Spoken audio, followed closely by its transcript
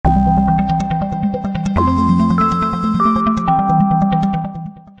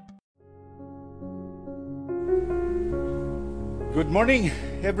Good morning,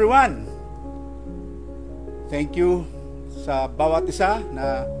 everyone. Thank you sa bawat isa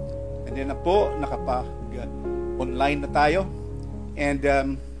na nandiyan na po, nakapag-online na tayo. And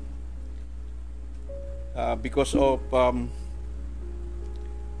because of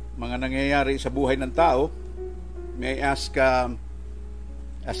mga nangyayari sa buhay ng tao, may I ask a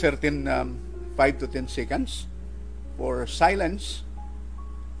certain 5 to 10 seconds for silence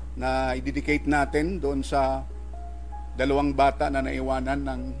na i-dedicate natin doon sa dalawang bata na naiwanan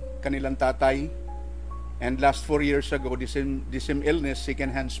ng kanilang tatay. And last 4 years ago, the same illness,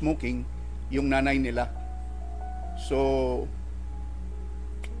 second-hand smoking, yung nanay nila. So,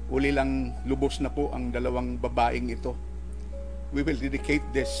 uli lang lubos na po ang dalawang babaeng ito. We will dedicate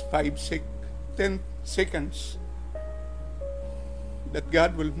this 5, 6, 10 seconds that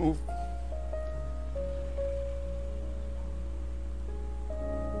God will move.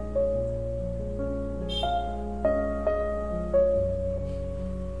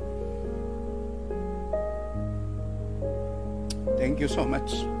 Thank you so much.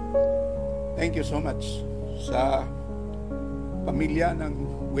 Thank you so much sa pamilya ng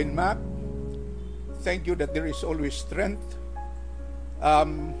Winmap. Thank you that there is always strength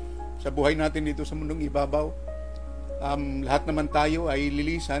sa buhay natin dito sa mundong ibabaw. Lahat naman tayo ay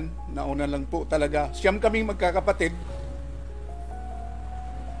lilisan. Nauna lang po talaga. 9 kaming magkakapatid.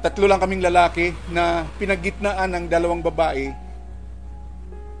 3 lang kaming lalaki na pinagitnaan ng 2 babae.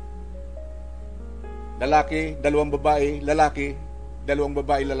 Lalaki, 2 babae, lalaki, 2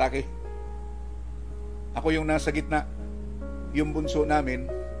 babae, lalaki. Ako yung nasa gitna. Yung bunso namin,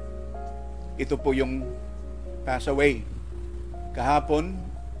 ito po yung pass away. Kahapon,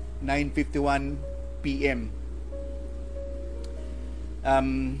 9:51 p.m.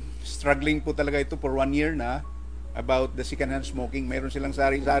 Struggling po talaga ito for 1 year na about the second-hand smoking. Mayroon silang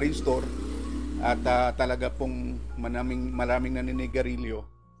sari-sari store at talaga pong maraming naninigarilyo.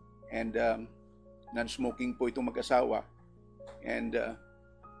 And non-smoking po itong mag-asawa. And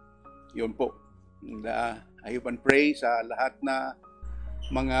yun po. I hope and pray sa lahat na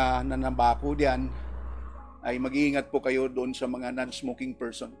mga nanambako diyan ay mag-iingat po kayo doon sa mga non-smoking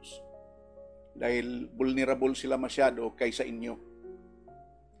persons. Dahil vulnerable sila masyado kaysa inyo.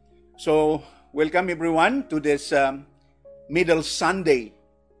 So, welcome everyone to this Middle Sunday.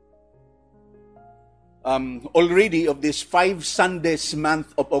 Already of this 5 Sundays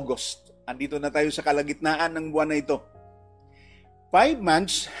month of August. Andito na tayo sa kalagitnaan ng buwan na ito. 5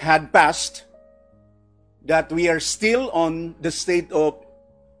 months had passed that we are still on the state of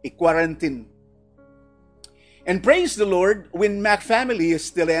a quarantine. And praise the Lord, Winmap family is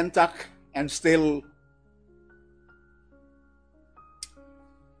still intact and still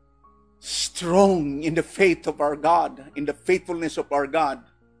strong in the faith of our God, in the faithfulness of our God.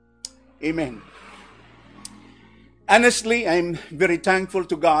 Amen. Honestly, I'm very thankful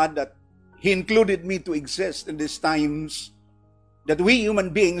to God that He included me to exist in these times that we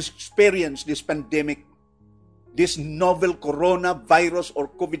human beings experience this pandemic, this novel coronavirus or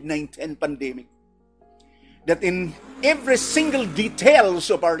COVID-19 pandemic. That in every single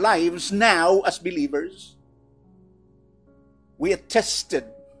details of our lives now as believers, we attested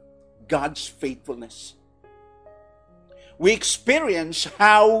God's faithfulness. We experience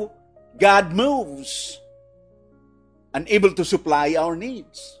how God moves and able to supply our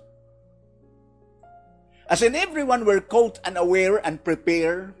needs. As in everyone were caught unaware and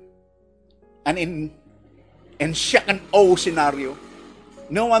prepared and in shock and awe scenario.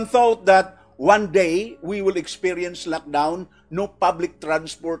 No one thought that one day we will experience lockdown, no public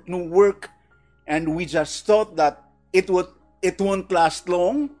transport, no work, and we just thought that it won't last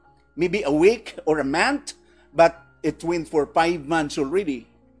long, maybe a week or a month, but it went for 5 months already.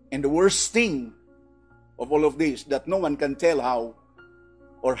 And the worst thing of all of this, that no one can tell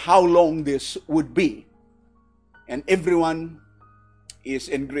how long this would be. And everyone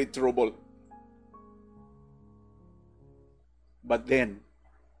is in great trouble. But then,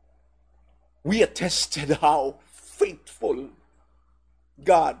 we attested how faithful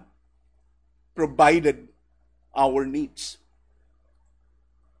God provided our needs.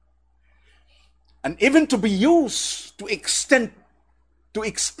 And even to be used to extend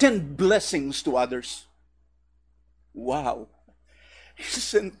blessings to others. Wow.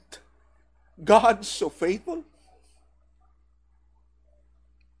 Isn't God so faithful?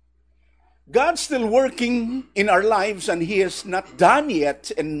 God's still working in our lives and He is not done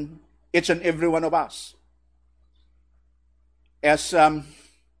yet in each and every one of us. As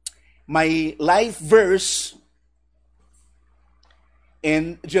my life verse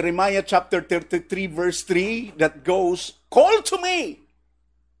in Jeremiah chapter 33 verse 3 that goes, "Call to me,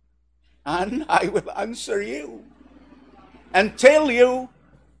 and I will answer you, and tell you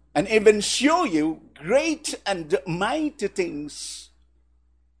and even show you great and mighty things,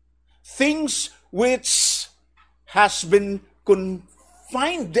 things which has been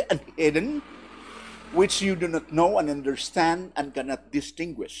confined and hidden, which you do not know and understand and cannot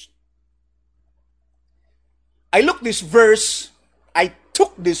distinguish. I took this verse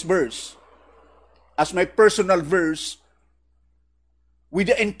as my personal verse with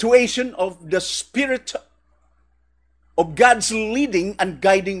the intuition of the Spirit of God's leading and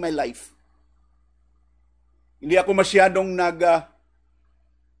guiding my life. Hindi ako masyadong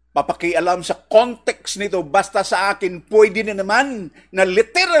papakialam sa context nito. Basta sa akin, pwede na naman na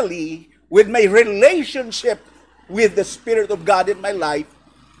literally, with my relationship with the Spirit of God in my life,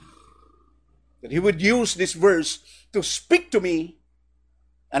 that He would use this verse to speak to me,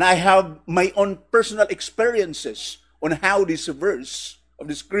 and I have my own personal experiences on how this verse of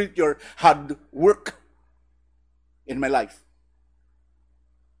the Scripture had worked in my life.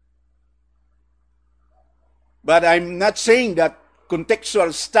 But I'm not saying that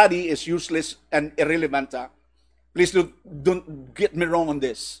contextual study is useless and irrelevant. Please don't get me wrong on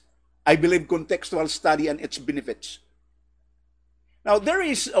this. I believe contextual study and its benefits. Now, there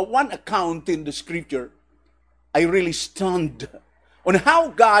is one account in the Scripture I really stunned on how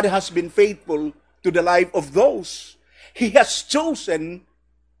God has been faithful to the life of those He has chosen,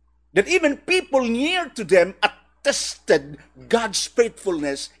 that even people near to them attested God's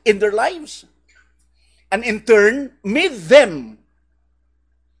faithfulness in their lives, and in turn made them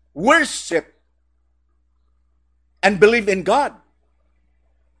worship and believe in God.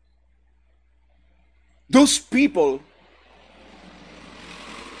 Those people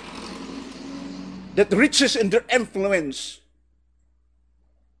that riches in their influence,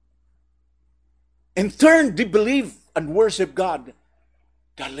 in turn they believe and worship God,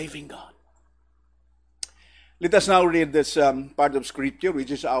 the living God. Let us now read this part of Scripture,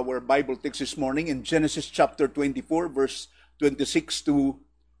 which is our Bible text this morning, in Genesis chapter 24, verse 26 to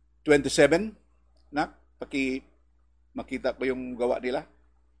 27. Makita pa yung gawa nila.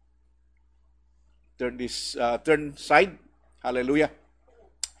 Turn side. Hallelujah.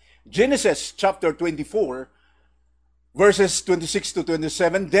 Genesis chapter 24, verses 26 to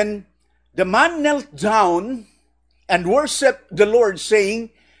 27. Then the man knelt down and worshipped the Lord,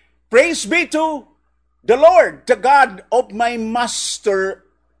 saying, Praise be to the Lord, the God of my master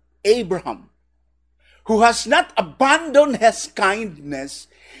Abraham, who has not abandoned His kindness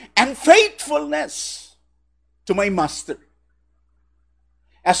and faithfulness to my master.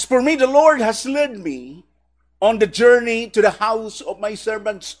 As for me, the Lord has led me on the journey to the house of my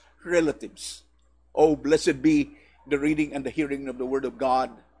servant's relatives. Oh, blessed be the reading and the hearing of the Word of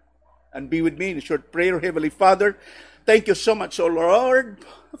God. And be with me in a short prayer. Heavenly Father, thank you so much, O Lord,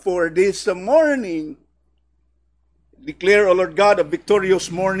 for this morning. Declare, O Lord God, a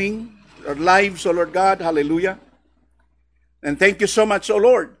victorious morning, our lives, O Lord God. Hallelujah. And thank you so much, O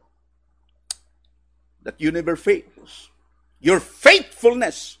Lord, that you never fail us. Your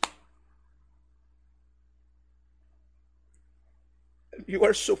faithfulness. You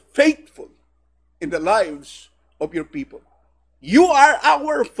are so faithful in the lives of your people. You are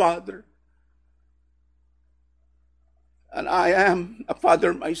our Father. And I am a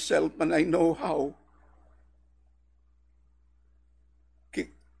father myself, and I know how to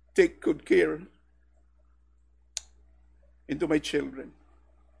take good care into my children.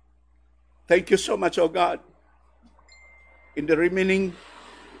 Thank you so much, oh God. In the remaining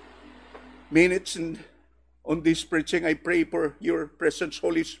minutes and on this preaching, I pray for your presence,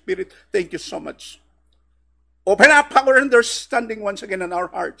 Holy Spirit. Thank you so much. Open up our understanding once again in our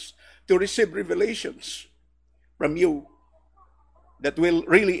hearts to receive revelations from you that will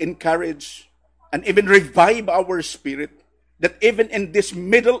really encourage and even revive our spirit, that even in this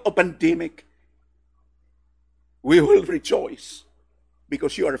middle of pandemic, we will rejoice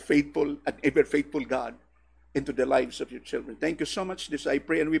because you are faithful and ever faithful God into the lives of your children. Thank you so much. This I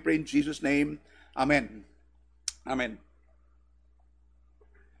pray, and we pray in Jesus' name. Amen. Amen.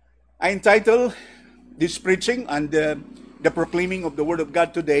 I entitle this preaching and the proclaiming of the Word of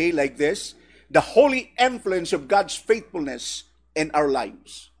God today like this: the holy influence of God's faithfulness in our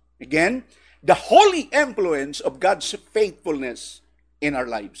lives. Again, the holy influence of God's faithfulness in our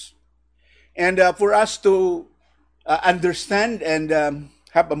lives. And for us to understand and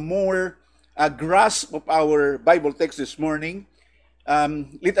have a more grasp of our Bible text this morning,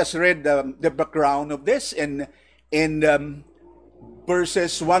 let us read the background of this in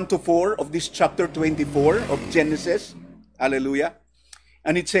verses 1 to 4 of this chapter 24 of Genesis. Hallelujah.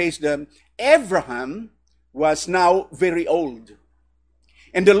 And it says that Abraham was now very old,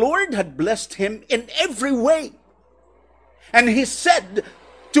 and the Lord had blessed him in every way And he said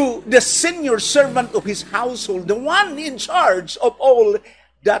to the senior servant of his household, the one in charge of all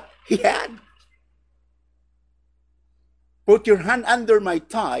that he had, put your hand under my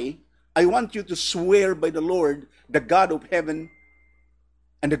thigh. I want you to swear by the Lord, the God of heaven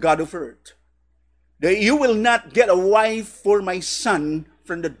and the God of earth, that you will not get a wife for my son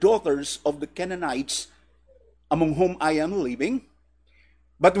from the daughters of the Canaanites among whom I am living,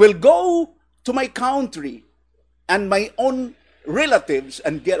 but will go to my country and my own relatives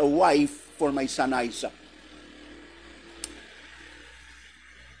and get a wife for my son Isaac.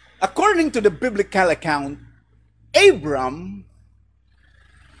 According to the biblical account, Abram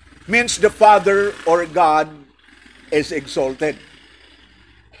means the Father or God is exalted,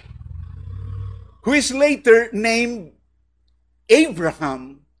 who is later named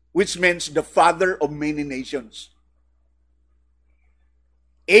Abraham, which means the father of many nations.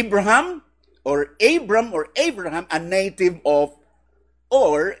 Abram, a native of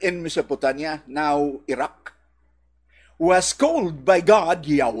Ur in Mesopotamia, now Iraq, was called by God,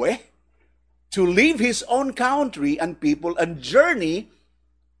 Yahweh, to leave his own country and people and journey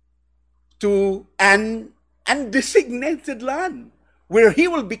to an undesignated land, where he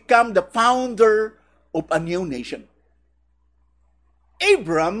will become the founder of a new nation.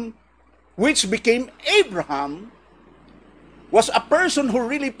 Abram, which became Abraham, was a person who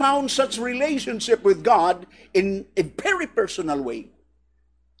really found such relationship with God in a very personal way.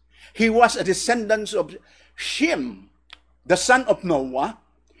 He was a descendant of Shem, the son of Noah,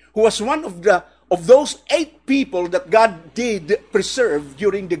 who was one of those 8 people that God did preserve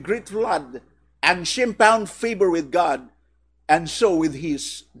during the great flood, and Shem found favor with God, and so with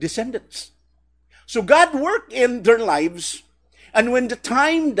his descendants. So God worked in their lives, and when the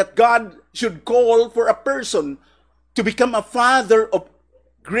time that God should call for a person to become a father of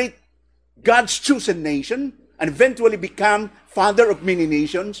great God's chosen nation, and eventually become father of many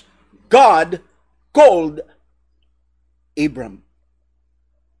nations, God called Abram.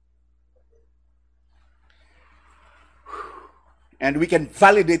 And we can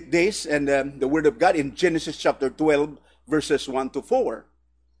validate this and the Word of God in Genesis chapter 12, verses 1 to 4.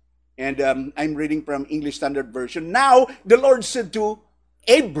 And I'm reading from English Standard Version. Now the Lord said to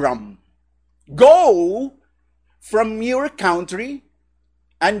Abram, go from your country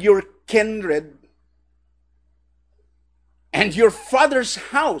and your kindred and your father's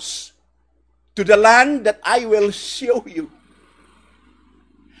house to the land that I will show you.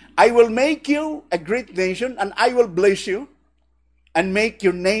 I will make you a great nation, and I will bless you and make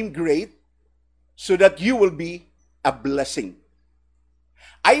your name great, so that you will be a blessing.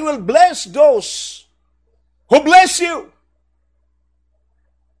 I will bless those who bless you,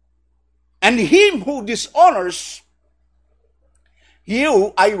 and him who dishonors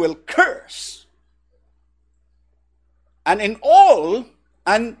you I will curse. And in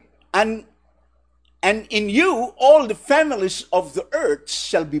you all the families of the earth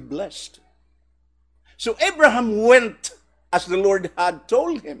shall be blessed. So Abraham went as the Lord had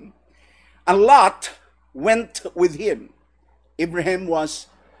told him, and Lot went with him. Abraham was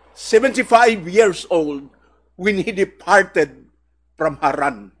 75 years old when he departed from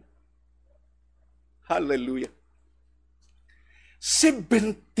Haran. Hallelujah.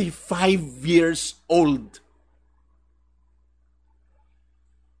 75 years old.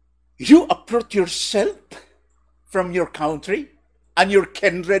 You uproot yourself from your country and your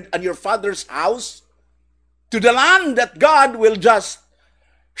kindred and your father's house to the land that God will just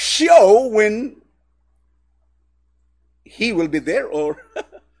show when He will be there, or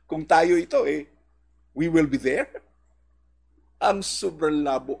kung tayo ito we will be there. Ang sobrang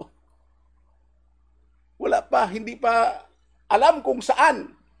labo. Wala pa, hindi pa alam kung saan.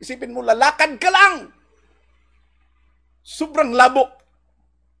 Isipin mo, lalakad ka lang. Sobrang labo.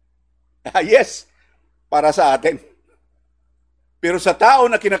 Yes, para sa atin. Pero sa tao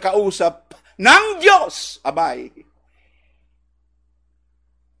na kinakausap ng Diyos, abay,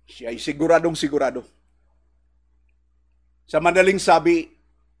 siya ay siguradong sigurado. Sa madaling sabi,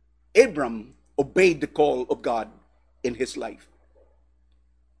 Abram obeyed the call of God in his life.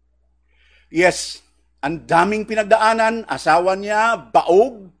 Yes, ang daming pinagdaanan, asawa niya,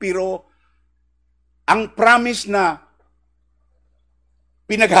 baog, pero ang promise na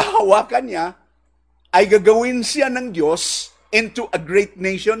pinaghahawakan niya ay gagawin siya ng Diyos into a great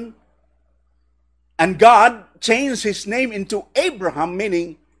nation. And God changed his name into Abraham,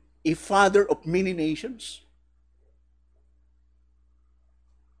 meaning a father of many nations.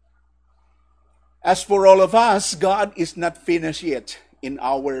 As for all of us, God is not finished yet in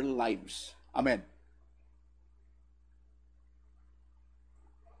our lives. Amen.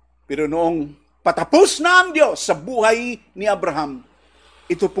 Pero noong patapos na ang Diyos sa buhay ni Abraham,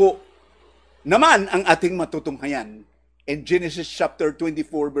 ito po naman ang ating matutunghayan. In Genesis chapter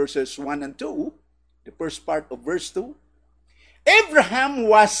 24 verses 1 and 2, the first part of verse 2, Abraham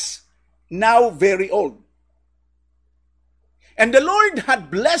was now very old. And the Lord had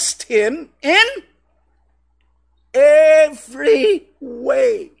blessed him in every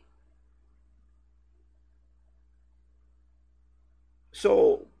way.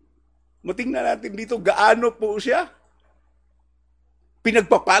 So, matingnan natin dito gaano po siya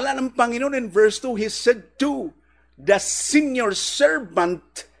pinagpapala ng Panginoon. In verse 2, he said to the senior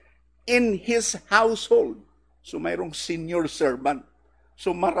servant in his household. So, mayroong senior servant.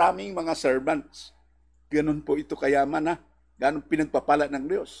 So, maraming mga servants. Ganun po ito kayaman, ha? Ganun pinagpapala ng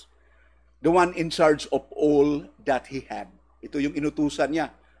Diyos. The one in charge of all that he had. Ito yung inutusan niya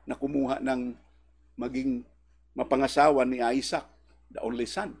na kumuha ng maging mapangasawa ni Isaac, the only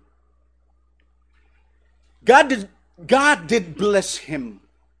son. God did bless him.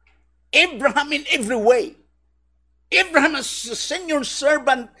 Abraham in every way. Abraham as a senior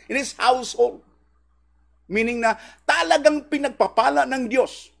servant in his household. Meaning na talagang pinagpapala ng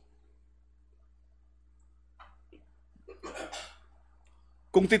Diyos.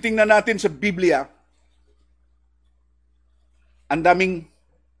 Kung titingnan natin sa Biblia, ang daming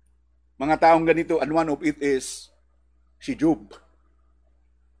mga taong ganito, and one of it is si Job.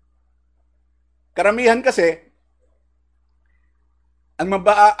 Karamihan kasi,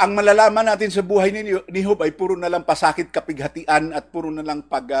 ang malalaman natin sa buhay ni Job ay puro na lang pasakit, kapighatian, at puro na lang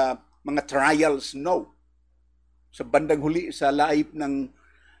mga trials. No. Sa bandang huli, sa life ng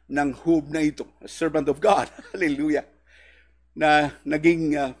Job na ito, a servant of God, hallelujah, na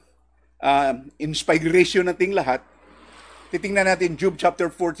naging inspiration nating lahat. Titingnan natin Job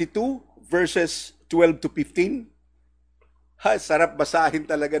chapter 42, verses 12 to 15. Sarap basahin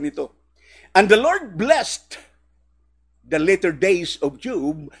talaga nito. And the Lord blessed the later days of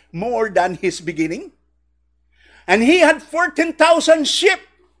Job more than his beginning. And he had 14,000 sheep.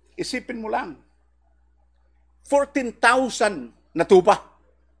 Isipin mo lang. 14,000 na tupa.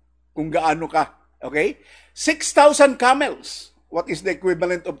 Kung gaano ka. Okay? 6,000 camels. What is the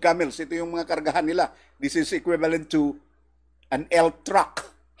equivalent of camels? Ito yung mga kargahan nila. This is equivalent to an elk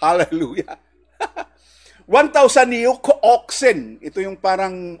truck. Hallelujah. 1,000 yoke oxen. Ito yung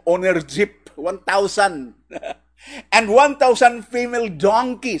parang owner jeep. 1,000. And 1,000 female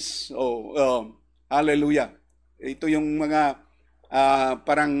donkeys. Hallelujah. Ito yung mga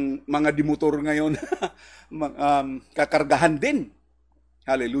parang mga dimotor ngayon. Kakargahan din.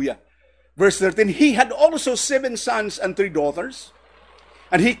 Hallelujah. Verse 13, he had also 7 sons and 3 daughters.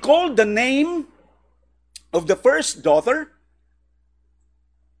 And he called the name of the first daughter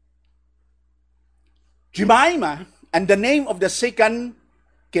Jemima, and the name of the second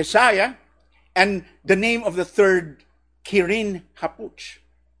Keziah, and the name of the third Kirin Hapuch.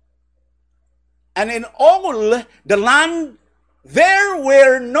 And in all the land there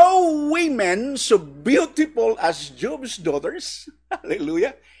were no women so beautiful as Job's daughters.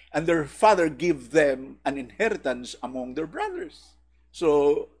 Hallelujah. And their father gave them an inheritance among their brothers.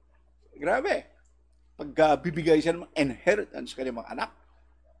 So, grabe. Pagka bibigay siya ng inheritance kanyang mga anak,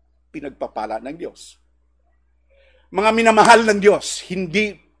 pinagpapala ng Diyos. Mga minamahal ng Diyos,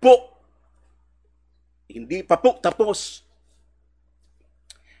 hindi pa po tapos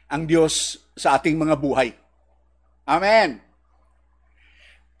ang Diyos sa ating mga buhay. Amen.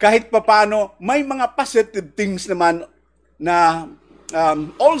 Kahit papano, may mga positive things naman na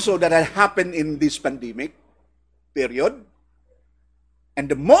also that had happened in this pandemic period. And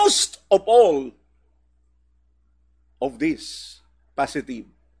the most of all of this positive,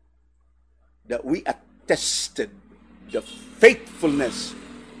 that we attested the faithfulness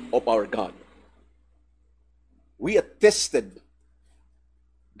of our God. We attested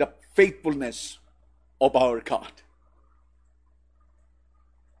the faithfulness of our God.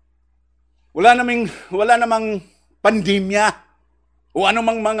 Wala namang pandemya o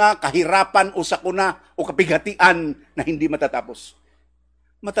anumang mga kahirapan o sakuna o kapighatian na hindi matatapos.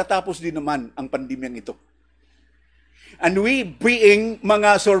 Matatapos din naman ang pandemyang ito. And we being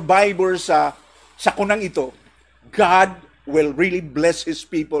mga survivors sa sakunang ito, God will really bless His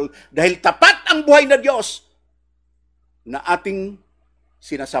people dahil tapat ang buhay na Diyos na ating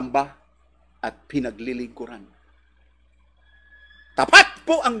sinasamba at pinaglilingkuran. Tapat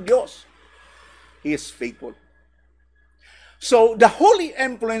po ang Diyos. He is faithful. So, the holy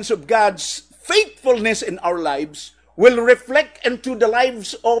influence of God's faithfulness in our lives will reflect into the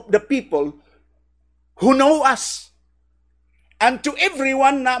lives of the people who know us. And to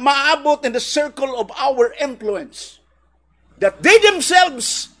everyone na maabot in the circle of our influence, that they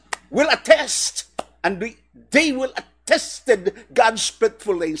themselves will attest, and they will attested God's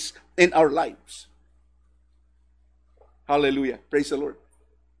faithfulness in our lives. Hallelujah. Praise the Lord.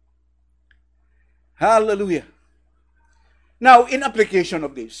 Hallelujah. Now, in application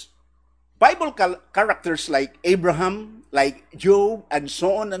of this, Bible characters like Abraham, like Job, and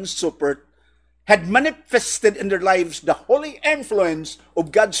so on and so forth, had manifested in their lives the holy influence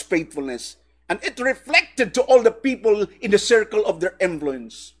of God's faithfulness, and it reflected to all the people in the circle of their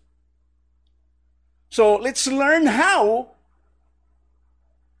influence. So let's learn how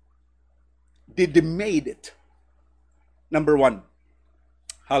they made it. Number one,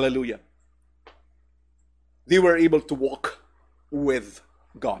 hallelujah, they were able to walk with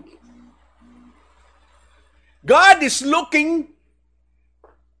God. God is looking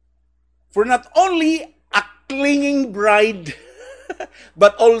for not only a clinging bride,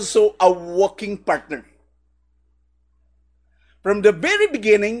 but also a walking partner. From the very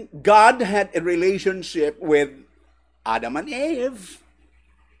beginning, God had a relationship with Adam and Eve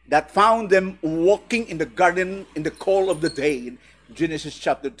that found them walking in the garden in the cool of the day, in Genesis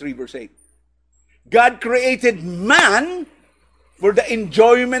chapter 3, verse 8. God created man for the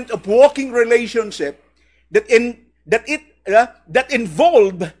enjoyment of walking relationship that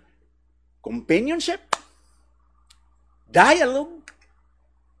involved companionship, dialogue,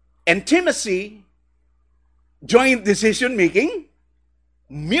 intimacy, joint decision-making,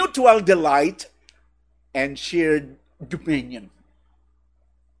 mutual delight, and shared dominion.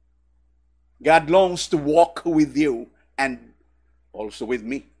 God longs to walk with you and also with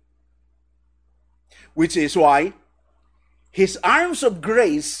me. Which is why His arms of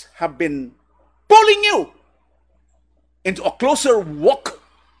grace have been pulling you into a closer walk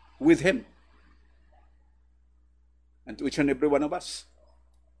with Him. And to each and every one of us.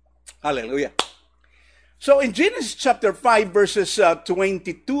 Hallelujah. So in Genesis chapter 5, verses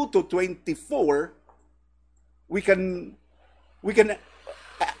 22 to 24, we can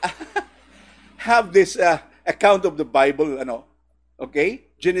have this account of the Bible, okay?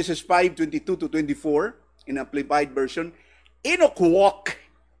 Genesis 5, 22 to 24, in Amplified Version. Enoch walked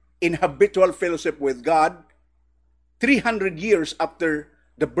in habitual fellowship with God 300 years after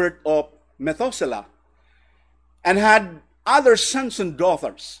the birth of Methuselah, and had other sons and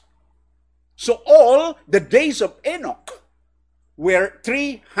daughters. So all the days of Enoch were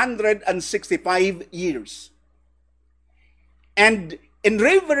 365 years. And in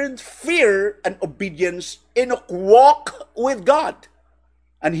reverent fear and obedience, Enoch walked with God.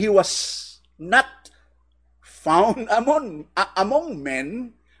 And he was not found among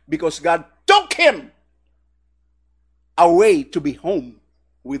men because God took him away to be home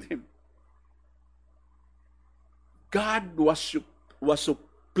with him. God was so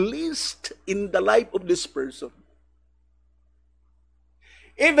pleased in the life of this person.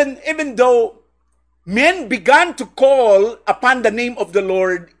 Even though men began to call upon the name of the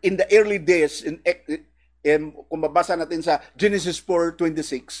Lord in the early days, kung mabasa natin sa Genesis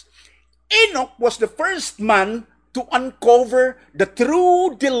 4:26, Enoch was the first man to uncover the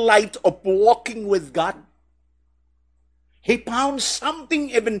true delight of walking with God. He found something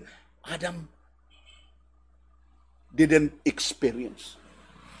even Adam didn't experience.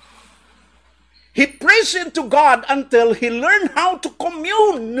 He praised into God until he learned how to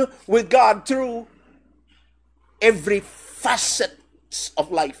commune with God through every facet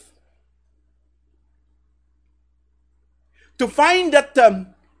of life. To find that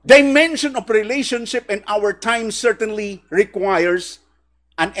dimension of relationship in our time certainly requires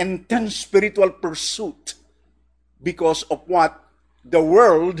an intense spiritual pursuit because of what the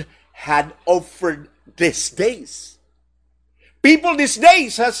world had offered these days. People these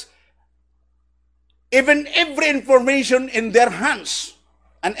days has even every information in their hands.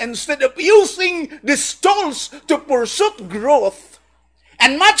 And instead of using these tools to pursue growth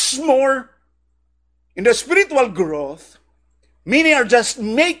and much more in the spiritual growth, many are just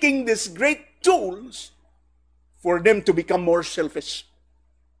making these great tools for them to become more selfish.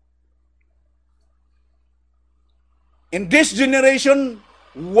 In this generation,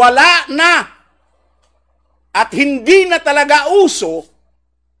 wala na at hindi na talaga uso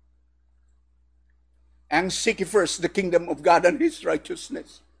ang seek first the kingdom of God and His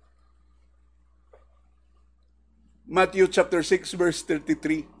righteousness. Matthew chapter 6 verse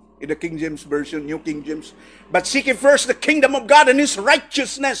 33 in the King James Version, New King James. But seek ye first the kingdom of God and His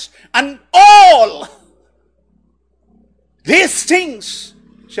righteousness, and all these things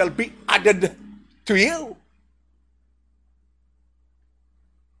shall be added to you.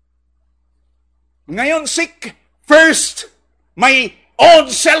 Ngayon, seek first my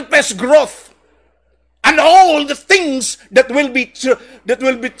own selfish growth and all the things that will be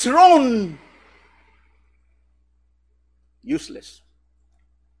thrown useless.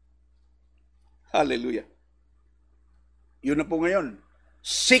 Hallelujah. Yun na po ngayon.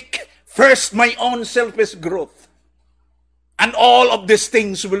 Seek first my own selfish growth, and all of these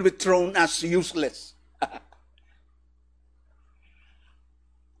things will be thrown as useless.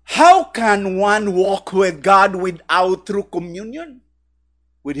 How can one walk with God without true communion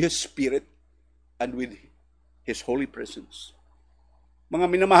with His Spirit and with His Holy Presence?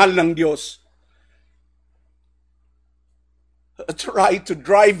 Mga minamahal ng Diyos, try to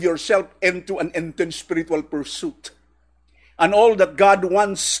drive yourself into an intense spiritual pursuit. And all that God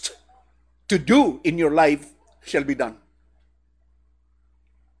wants to do in your life shall be done.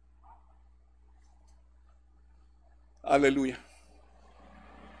 Hallelujah.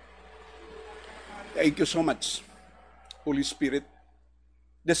 Thank you so much, Holy Spirit.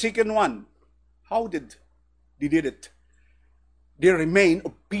 The second one, how did they did it? They remain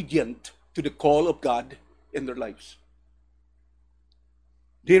obedient to the call of God in their lives.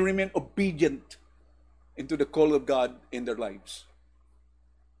 They remain obedient into the call of God in their lives.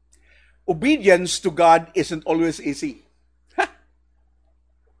 Obedience to God isn't always easy.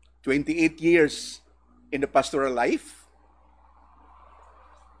 28 years in the pastoral life,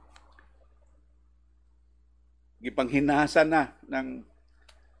 gipanghinasa na ng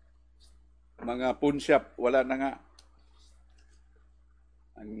mga pawn shop, wala na nga.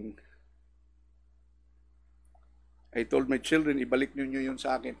 I told my children, ibalik niyo yun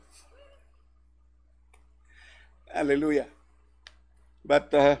sa akin. Hallelujah.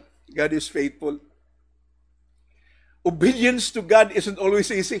 But God is faithful. Obedience to God isn't always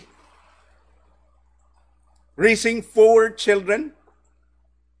easy. Raising 4 children,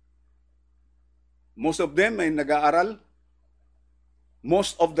 most of them ay nag-aaral.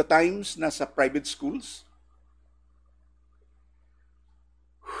 Most of the times, nasa private schools.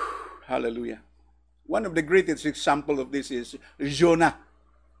 Hallelujah. One of the greatest example of this is Jonah.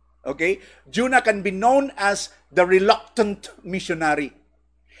 Okay? Jonah can be known as the reluctant missionary.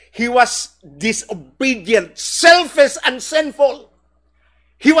 He was disobedient, selfish, and sinful.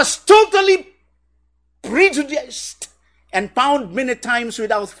 He was totally prejudiced and found many times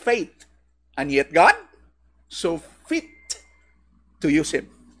without faith. And yet God so fit to use him.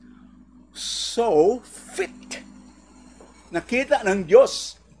 So fit. Nakita ng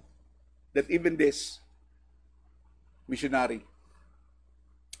Diyos that even this missionary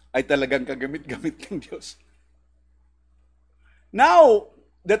ay talagang kagamit-gamit ng Diyos. Now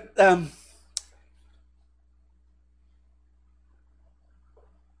that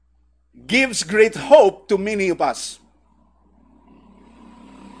gives great hope to many of us.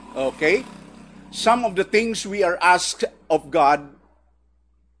 Okay? Some of the things we are asked of God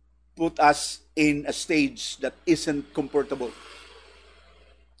put us in a stage that isn't comfortable.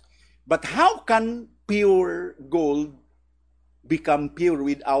 But how can pure gold become pure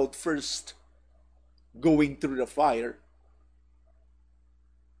without first going through the fire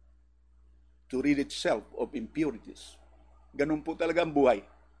to rid itself of impurities? Ganun po talaga ang buhay.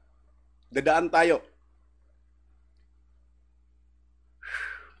 Dadaan tayo.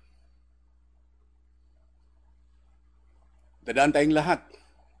 Dadaan tayong lahat.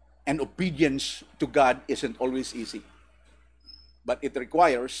 And obedience to God isn't always easy. But a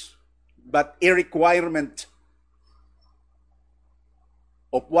requirement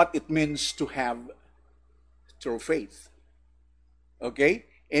of what it means to have true faith. Okay?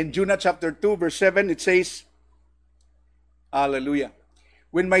 In Jonah chapter 2, verse 7, it says, hallelujah,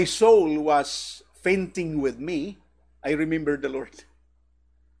 when my soul was fainting with me, I remembered the Lord.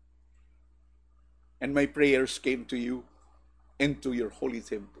 And my prayers came to you into your holy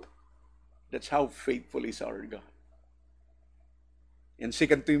temple. That's how faithful is our God. In 2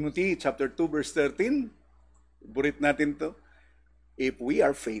 Timothy chapter 2, verse 13, burit natin to, if we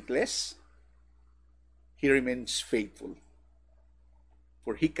are faithless, He remains faithful.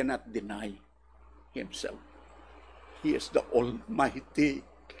 For He cannot deny Himself. He is the Almighty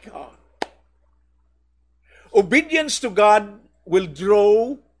God. Obedience to God will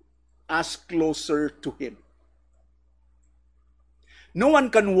draw us closer to Him. No one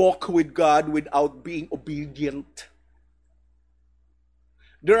can walk with God without being obedient.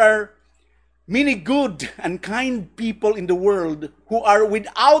 There are many good and kind people in the world who are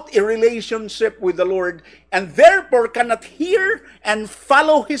without a relationship with the Lord and therefore cannot hear and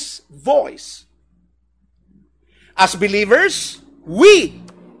follow His voice. As believers, we,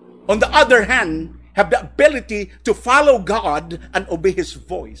 on the other hand, have the ability to follow God and obey His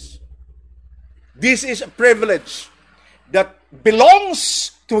voice. This is a privilege that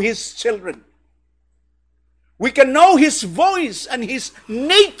belongs to His children. We can know His voice and His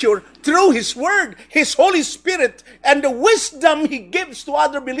nature through His Word, His Holy Spirit, and the wisdom He gives to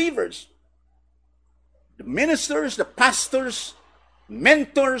other believers. The ministers, the pastors,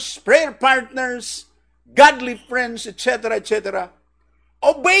 mentors, prayer partners, godly friends, etc., etc.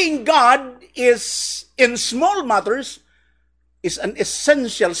 Obeying God is, in small matters, is an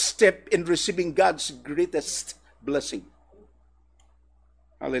essential step in receiving God's greatest blessing.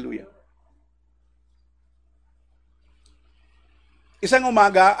 Hallelujah. Isang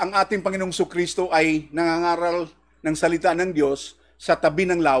umaga, ang ating Panginoong Kristo ay nangangaral ng salita ng Diyos sa tabi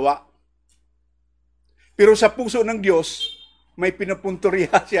ng lawa. Pero sa puso ng Diyos, may pinupunturya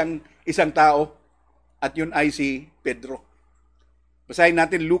siyang isang tao, at yun ay si Pedro. Basahin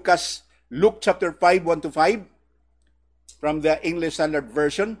natin Luke chapter 5, 1-5, from the English Standard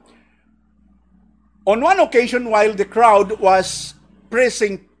Version. On one occasion, while the crowd was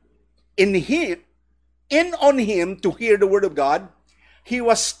pressing in on him to hear the word of God, he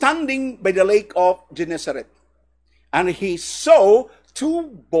was standing by the lake of Gennesaret, and he saw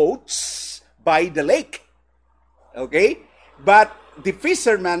two boats by the lake. Okay? But the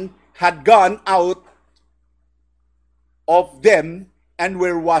fishermen had gone out of them and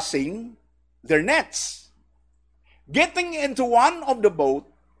were washing their nets. Getting into one of the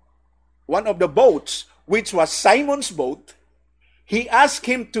boats, which was Simon's boat, he asked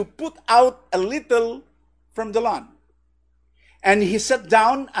him to put out a little from the land. And he sat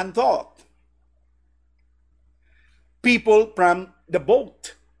down and taught people from the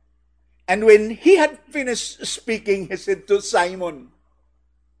boat. And when he had finished speaking, he said to Simon,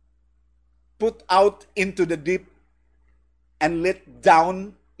 "Put out into the deep and let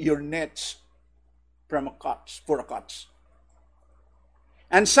down your nets for a catch."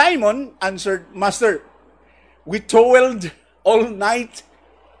 And Simon answered, "Master, we toiled all night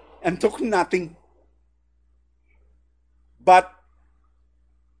and took nothing. But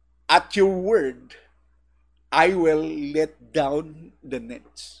at your word, I will let down the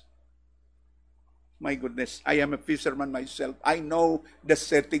nets." My goodness, I am a fisherman myself. I know the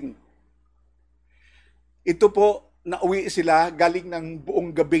setting. Ito po, nauwi sila galing ng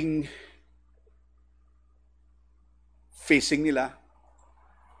buong gabing fishing nila.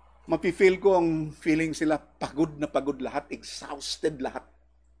 Mapifeel ko ang feeling sila, pagod na pagod lahat, exhausted lahat.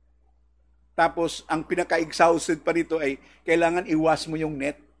 Tapos, ang pinaka-exhausted pa rito ay, kailangan iwas mo yung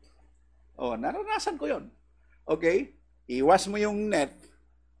net. Oh, naranasan ko yon. Okay? Iwas mo yung net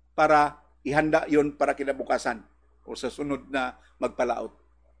para ihanda yon para kinabukasan o sa sunod na magpalaot.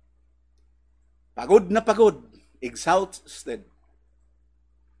 Pagod na pagod. Exhausted.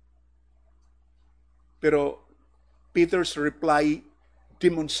 Pero, Peter's reply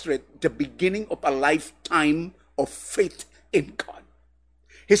demonstrate the beginning of a lifetime of faith in God.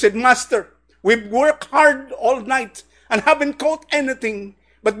 He said, "Master, we've worked hard all night and haven't caught anything,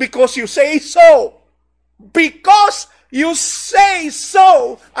 but because you say so,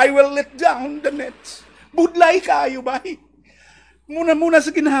 I will let down the nets." Budlay kayo ba? Muna sa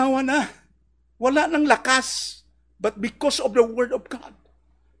ginhawa na. Wala nang lakas, but because of the word of God.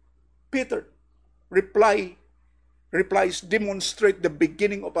 Peter replies demonstrate the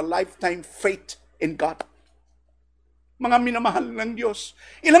beginning of a lifetime faith in God. Mga minamahal ng Diyos,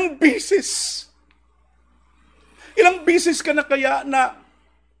 ilang bisis ka na kaya na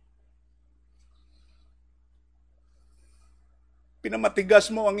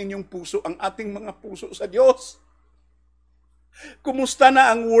pinamatigas mo ang inyong puso, ang ating mga puso sa Diyos? Kumusta na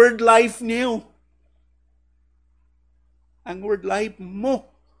ang word life niyo? Ang word life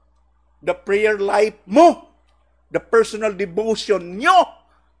mo, the prayer life mo, the personal devotion nyo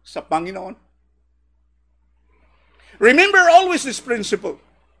sa Panginoon. Remember always this principle.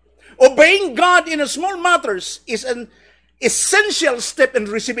 Obeying God in small matters is an essential step in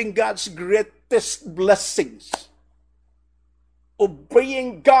receiving God's greatest blessings.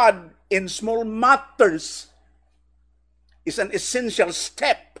 Obeying God in small matters is an essential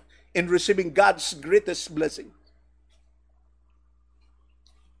step in receiving God's greatest blessing.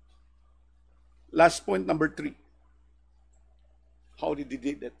 Last point, number 3. How did they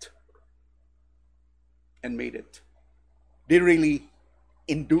did it and made it? They really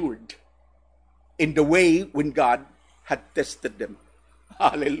endured in the way when God had tested them.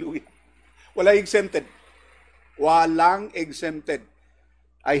 Hallelujah. Walang exempted. Walang exempted.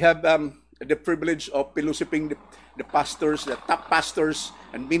 I have the privilege of fellowshipping the pastors, the top pastors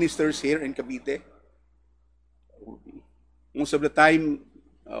and ministers here in Cavite. Most of the time,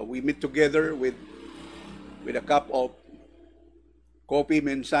 we meet together with a cup of coffee,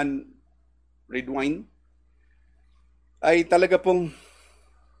 minsan red wine. Ay talaga pong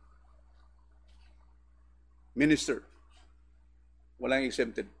minister. Walang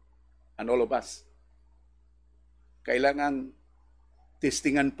exempted. And all of us. Kailangan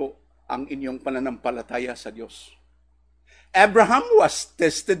testingan po ang inyong pananampalataya sa Diyos. Abraham was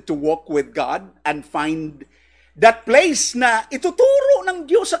tested to walk with God and find that place na ituturo ng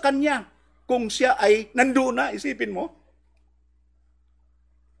Diyos sa kanya kung siya ay nandoon na. Isipin mo.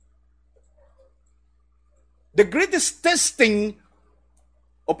 The greatest testing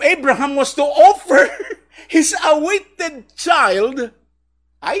of Abraham was to offer his awaited child,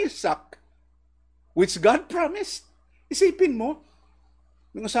 Isaac, which God promised. Isipin mo,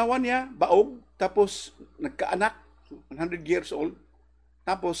 yung asawa niya, baog, tapos nagkaanak, 100 years old,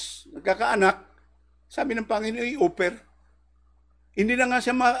 tapos nagkakaanak, sabi ng Panginoon, i-offer. Hindi na nga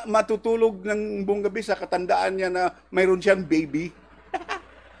siya matutulog ng buong gabi sa katandaan niya na mayroon siyang baby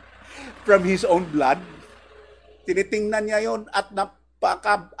from his own blood. Tinitingnan niya yon at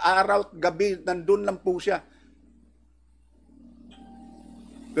napaka-araw at gabi, nandun lang po siya.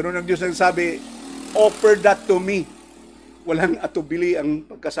 Pero ng Diyos nagsabi, offer that to me. Walang atubili ang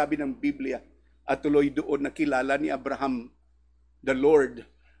pagkasabi ng Biblia. At tuloy doon nakilala ni Abraham, the Lord,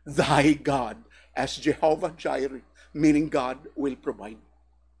 thy God, as Jehovah Jireh, meaning God will provide.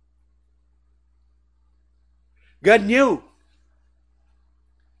 God knew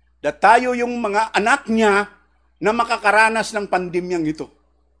that tayo yung mga anak niya na makakaranas ng pandemyang ito.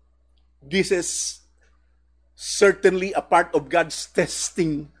 This is certainly a part of God's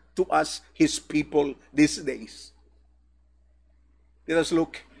testing to us, His people, these days. Let us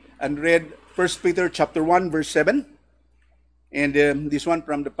look and read 1 Peter chapter 1, verse 7. And this one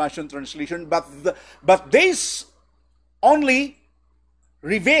from the Passion Translation. But this only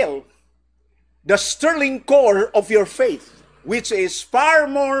reveal the sterling core of your faith, which is far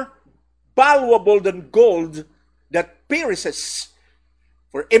more valuable than gold that perishes.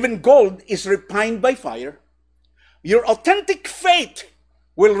 For even gold is refined by fire. Your authentic faith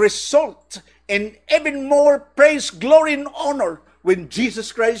will result in even more praise, glory, and honor when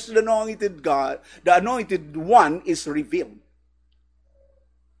Jesus Christ, the anointed God, the anointed one, is revealed.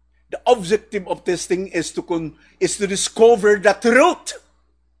 The objective of testing is to discover the truth.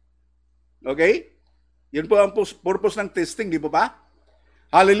 Okay? Yan po ang purpose ng testing, di ba?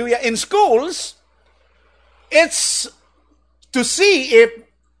 Hallelujah. In schools, it's to see if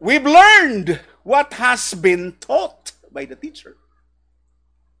we've learned what has been taught by the teacher.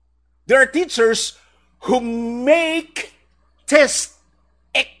 There are teachers who make tests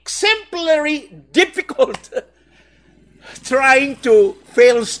exemplary difficult, trying to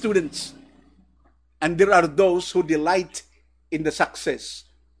fail students. And there are those who delight in the success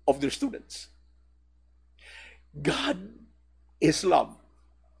of their students. God is love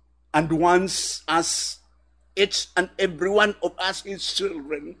and wants us, each and every one of us, His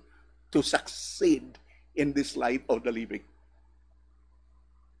children, to succeed in this life of the living.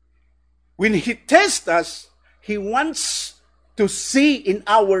 When He tests us, He wants to see in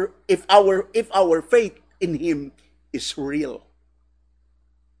if our faith in Him is real.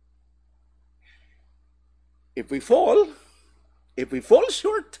 If we fall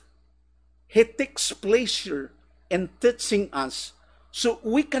short, He takes pleasure in teaching us so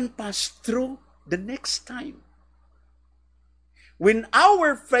we can pass through the next time. When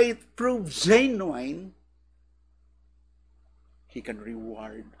our faith proves genuine, He can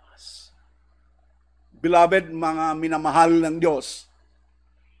reward us. Beloved, mga minamahal ng Diyos,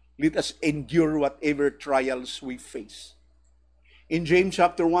 let us endure whatever trials we face. In James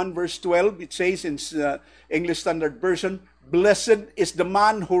chapter 1, verse 12, it says in English Standard Version, blessed is the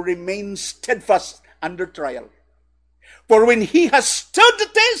man who remains steadfast under trial. For when he has stood the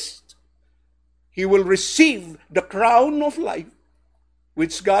test, he will receive the crown of life,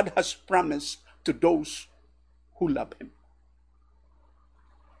 which God has promised to those who love Him.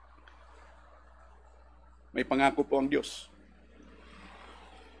 May pangako po ang Diyos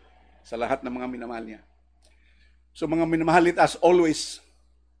sa lahat ng mga minamahal niya. So mga minamahal, let us always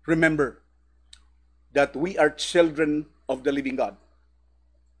remember that we are children of the living God.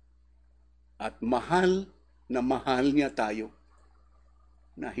 At mahal na mahal niya tayo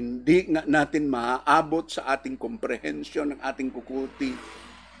na hindi nga natin maaabot sa ating comprehension, ng ating kukuti.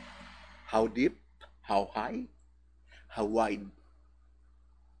 How deep, how high, how wide,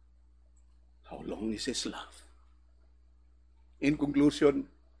 how long is His love. In conclusion,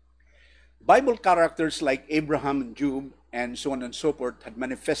 Bible characters like Abraham and Job and so on and so forth had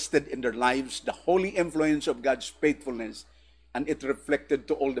manifested in their lives the holy influence of God's faithfulness, and it reflected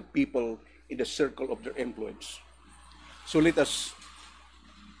to all the people in the circle of their influence. So let us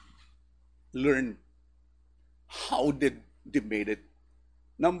learn how did they made it.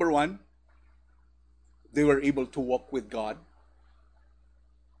 Number one, they were able to walk with God.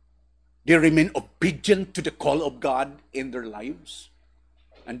 They remained obedient to the call of God in their lives.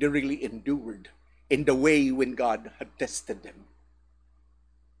 And they really endured in the way when God had tested them.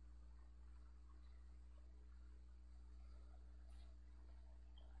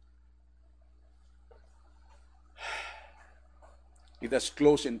 Let us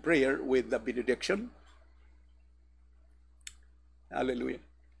close in prayer with the benediction. Hallelujah.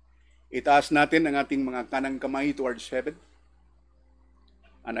 Itaas natin ang ating mga kanang kamay towards heaven.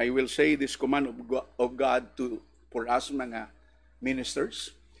 And I will say this command of God for us mga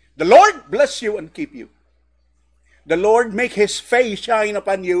ministers. The Lord bless you and keep you. The Lord make His face shine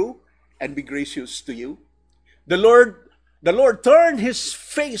upon you and be gracious to you. The Lord turn His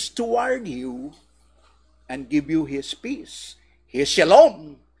face toward you and give you His peace, His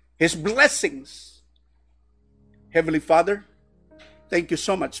shalom, His blessings. Heavenly Father, thank you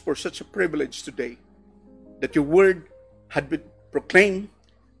so much for such a privilege today that your word had been proclaimed,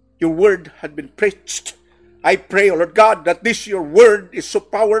 your word had been preached. I pray, O Lord God, that this your word is so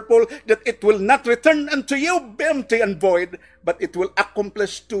powerful that it will not return unto you empty and void, but it will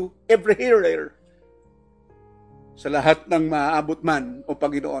accomplish to every hearer. Sa lahat ng maaabot man, O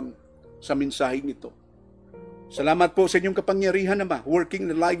Panginoon, sa mensaheng ito. Salamat po sa inyong kapangyarihan, Ama, working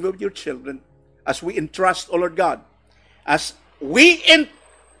in the life of your children as we entrust, O Lord God, as we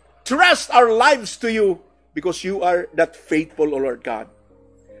entrust our lives to you because you are that faithful, O Lord God.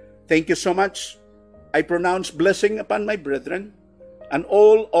 Thank you so much. I pronounce blessing upon my brethren and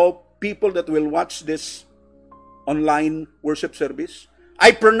all of people that will watch this online worship service.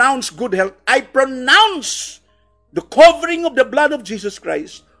 I pronounce good health. I pronounce the covering of the blood of Jesus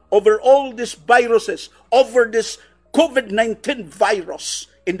Christ over all these viruses, over this COVID-19 virus,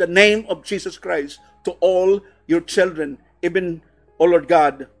 in the name of Jesus Christ, to all your children, even, O Lord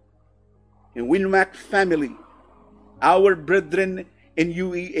God, in Winmac family, our brethren in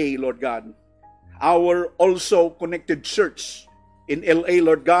UEA, Lord God, our also connected church in LA,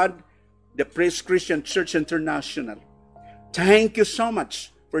 Lord God, the Praise Christian Church International. Thank you so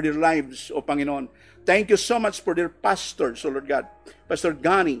much for their lives, O Panginoon. Thank you so much for their pastors, O Lord God. Pastor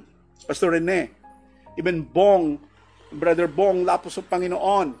Gani, Pastor Rene, even Bong, Brother Bong Lapos, O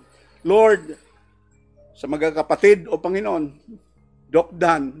Panginoon. Lord, sa mga kapatid, O Panginoon, Doc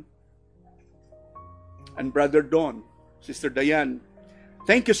Dan, and Brother Don, Sister Diane,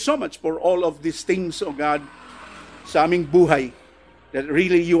 thank you so much for all of these things, O God, sa aming buhay, that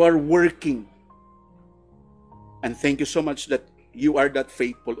really you are working. And thank you so much that you are that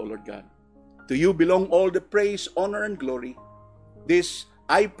faithful, O Lord God. To you belong all the praise, honor, and glory. This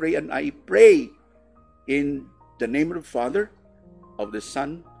I pray, and I pray in the name of the Father, of the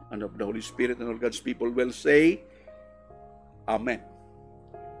Son, and of the Holy Spirit, and all God's people will say, Amen.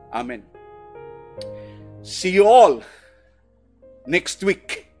 Amen. See you all next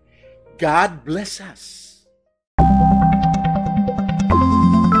week. God bless us.